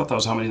how I thought that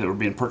was how many that were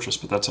being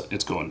purchased, but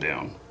it's going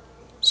down.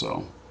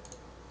 So.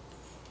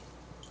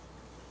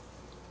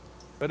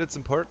 But it's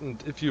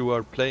important, if you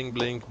are playing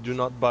Blink, do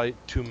not buy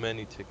too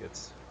many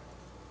tickets.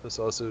 There's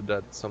also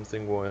that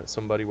something where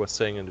somebody was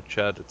saying in the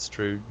chat, it's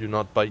true, do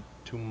not buy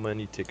too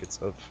many tickets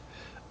of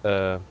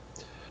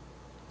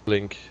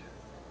Blink.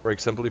 For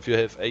example, if you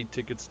have 8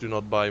 tickets, do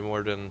not buy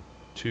more than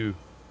 2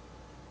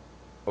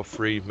 or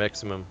 3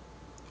 maximum.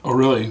 Oh,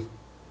 really?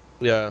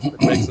 Yeah, it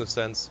makes no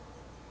sense.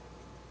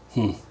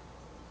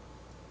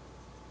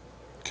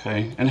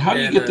 Okay, and how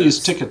do you get these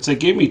tickets? They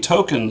gave me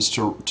tokens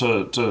to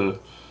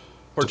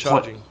For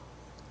charging. Play.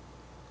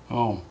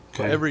 Oh,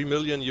 okay. For every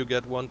million you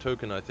get 1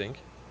 token, I think.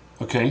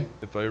 Okay.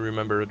 If I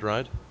remember it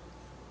right.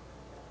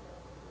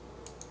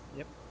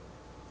 Yep.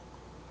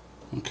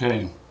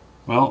 Okay.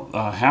 Well,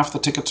 half the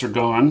tickets are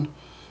gone,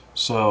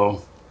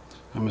 so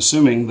I'm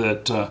assuming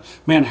that...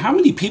 man, how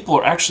many people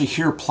are actually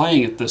here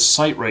playing at this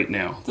site right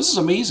now? This is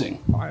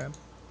amazing. I am.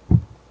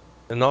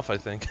 Enough, I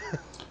think.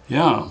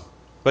 Yeah.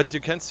 But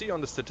you can see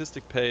on the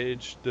statistic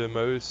page the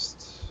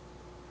most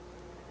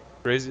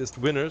craziest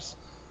winners.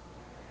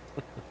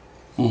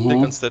 Click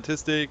on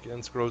statistic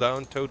and scroll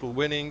down, total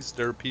winnings.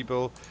 There are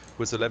people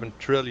with 11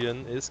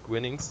 trillion ISK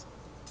winnings.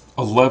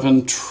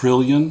 11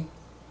 trillion?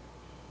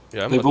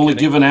 Yeah, They've only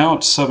given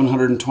out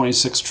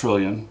 726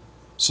 trillion.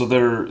 So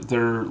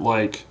they're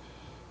like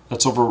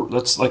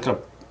That's like a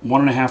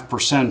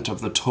 1.5% of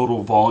the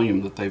total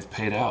volume that they've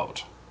paid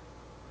out.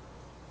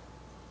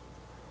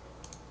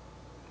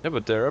 Yeah,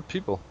 but there are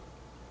people.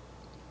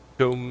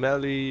 Joe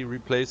Melly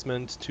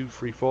replacement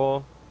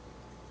 234.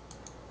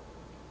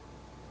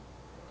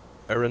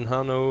 Aaron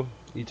Hano,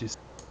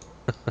 etc.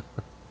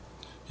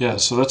 Yeah,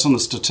 so that's on the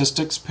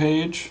statistics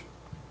page.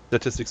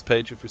 Statistics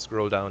page if we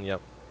scroll down, yeah.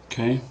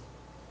 Okay.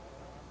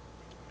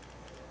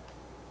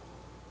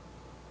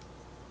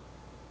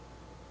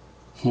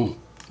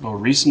 Oh,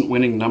 recent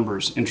winning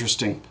numbers.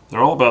 Interesting.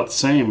 They're all about the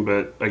same,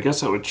 but I guess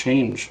that would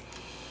change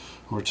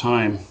over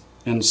time.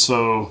 And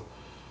so,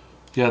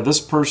 yeah, this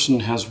person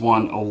has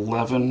won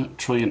 11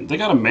 trillion. They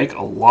got to make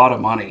a lot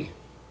of money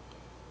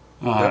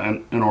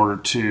in order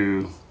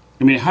to...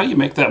 I mean, how do you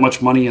make that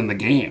much money in the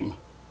game?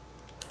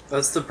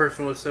 That's the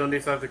person with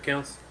 75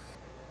 accounts.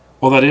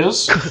 Well, that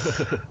is?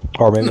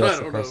 Or maybe that's I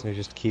the don't person know. who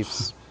just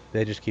keeps...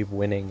 They just keep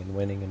winning and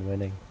winning and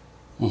winning.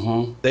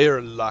 Mm-hmm. They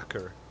are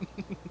lucker.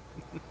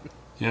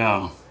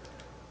 Yeah.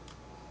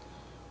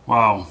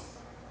 Wow.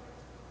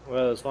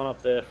 Well, there's one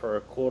up there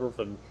for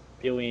 $250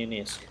 million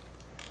ISK.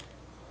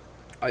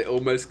 I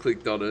almost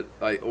clicked on it.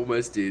 I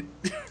almost did.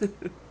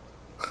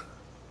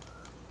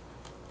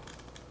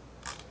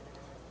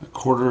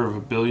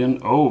 $250 million.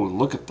 Oh,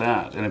 look at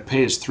that. And it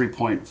pays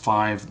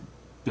 3.5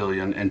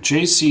 billion. And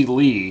JC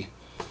Lee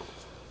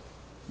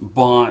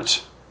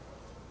bought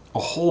a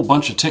whole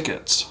bunch of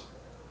tickets.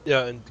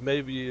 Yeah, and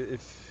maybe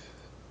if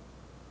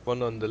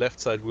one on the left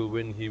side will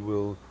win, he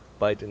will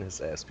bite in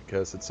his ass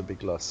because it's a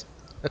big loss.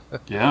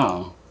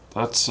 Yeah.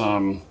 That's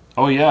oh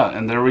yeah,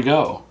 and there we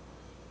go.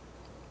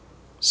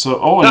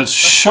 So and it's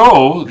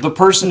show the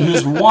person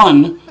who's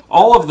won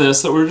all of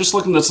this that we were just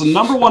looking, that's the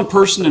number one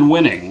person in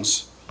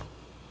winnings.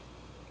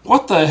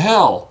 What the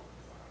hell?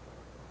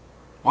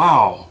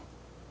 Wow.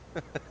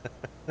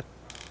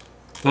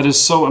 That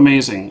is so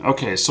amazing.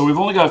 Okay, so we've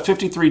only got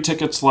 53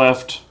 tickets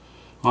left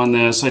on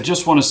this. I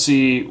just want to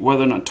see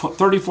whether or not...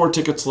 34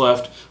 tickets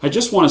left. I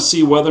just want to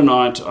see whether or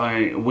not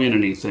I win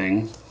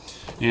anything.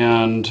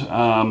 And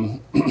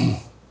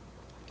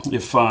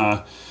if,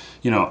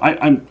 you know,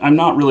 I'm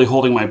not really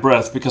holding my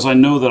breath because I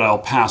know that I'll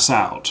pass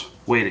out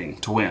waiting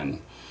to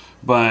win.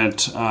 But,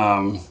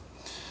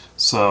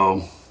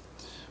 so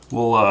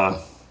we'll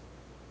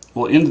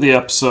end the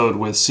episode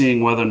with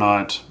seeing whether or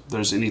not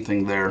there's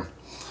anything there.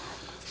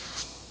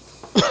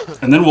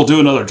 And then we'll do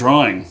another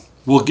drawing.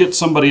 We'll get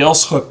somebody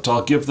else hooked.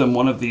 I'll give them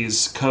one of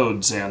these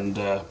codes, and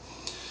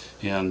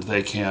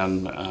they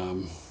can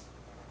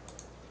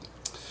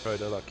Try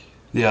their luck.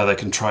 yeah, they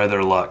can try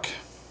their luck.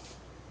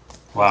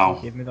 Wow.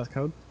 Give me that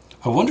code.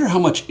 I wonder how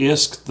much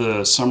ISK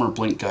the Summer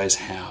Blink guys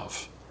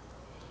have.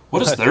 What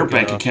does I their think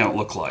bank enough. account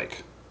look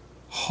like?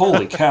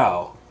 Holy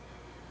cow.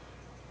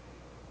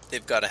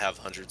 They've got to have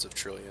hundreds of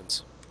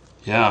trillions.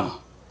 Yeah.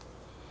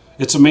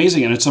 It's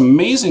amazing, and it's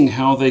amazing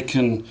how they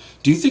can...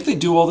 Do you think they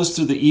do all this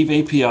through the Eve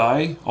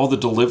API? All the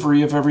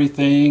delivery of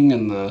everything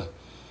and the...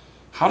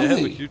 How do They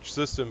have a they... huge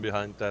system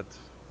behind that.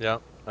 Yeah,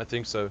 I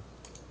think so.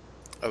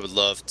 I would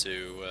love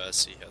to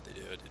see how they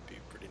do it. It'd be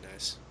pretty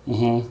nice.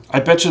 I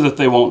bet you that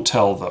they won't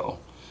tell, though.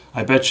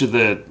 I bet you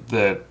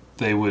that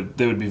they would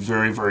be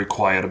very, very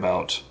quiet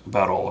about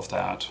all of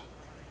that.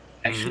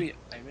 Actually,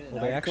 I read an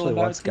Well, they article actually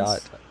about once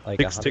got this.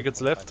 like 6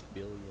 tickets left. 125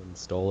 billion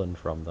stolen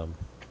from them.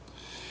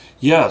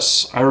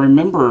 Yes, I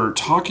remember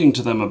talking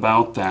to them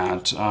about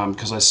that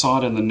because I saw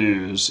it in the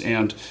news.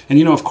 And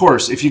you know, of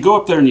course, if you go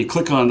up there and you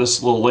click on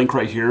this little link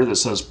right here that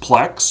says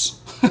Plex,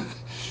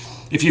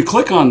 if you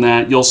click on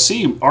that, you'll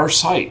see our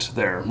site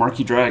there,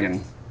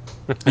 Markeedragon.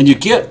 And you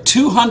get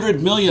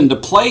 200 million to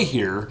play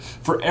here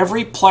for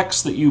every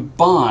Plex that you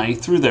buy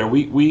through there.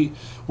 We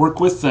work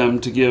with them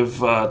to give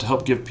to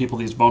help give people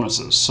these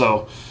bonuses.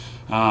 So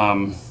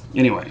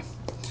anyway.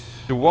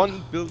 The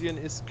 1 billion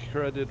ISK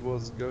credit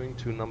was going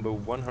to number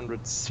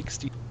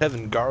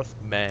 167,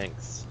 Garth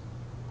Manx.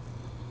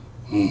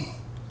 And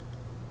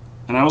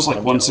I was like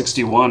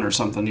 161 or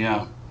something,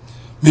 yeah.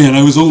 Man,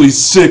 I was only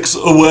 6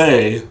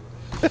 away.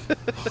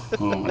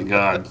 Oh my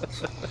god.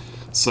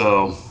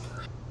 So,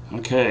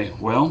 okay,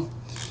 well,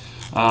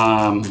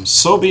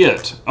 so be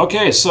it.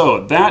 Okay,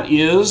 so that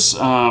is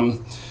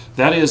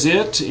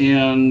it,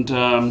 and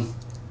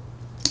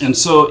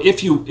so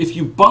if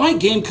you buy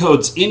game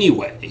codes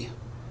anyway,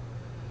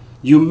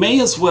 you may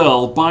as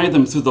well buy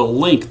them through the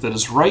link that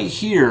is right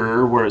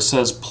here where it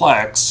says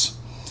Plex,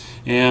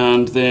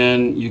 and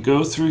then you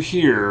go through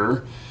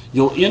here.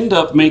 You'll end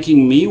up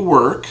making me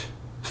work.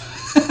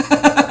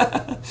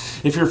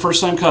 If you're a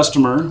first-time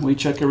customer, we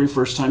check every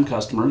first-time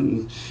customer,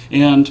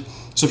 and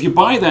so if you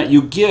buy that,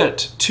 you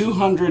get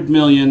 200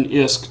 million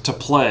ISK to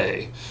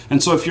play.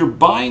 And so if you're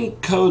buying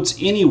codes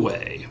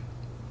anyway,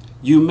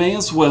 you may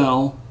as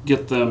well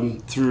get them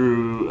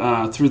through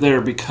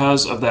there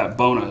because of that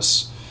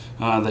bonus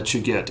that you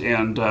get.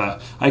 And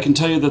I can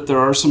tell you that there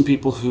are some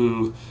people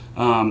who,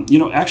 you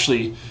know,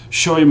 actually,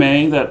 Shoei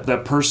Mei,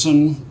 that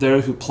person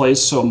there who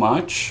plays so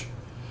much,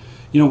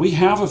 you know, we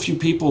have a few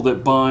people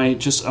that buy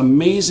just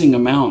amazing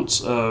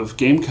amounts of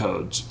game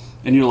codes.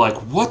 And you're like,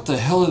 what the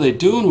hell are they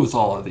doing with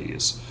all of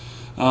these?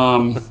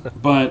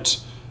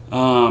 But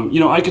you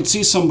know, I could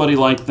see somebody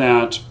like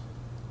that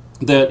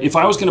if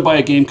I was going to buy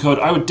a game code,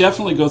 I would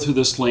definitely go through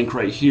this link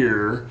right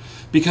here,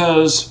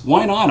 because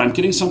why not? I'm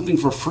getting something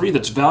for free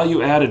that's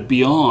value added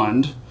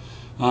beyond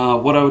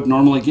what I would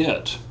normally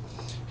get.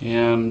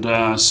 And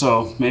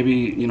so maybe,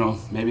 you know,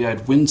 maybe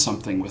I'd win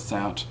something with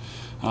that.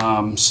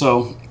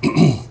 So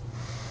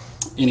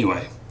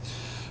anyway,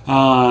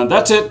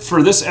 that's it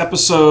for this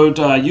episode.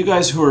 You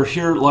guys who are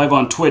here live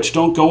on Twitch,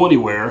 don't go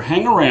anywhere.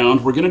 Hang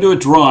around. We're going to do a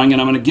drawing,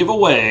 and I'm going to give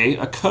away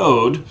a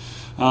code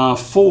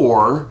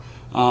for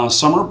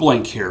Summer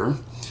Blink here.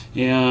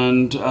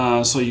 And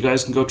so you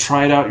guys can go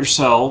try it out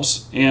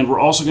yourselves. And we're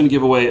also going to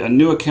give away a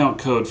new account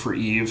code for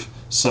Eve.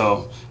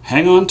 So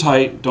hang on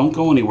tight. Don't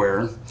go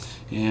anywhere.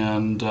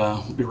 And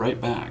we'll be right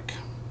back.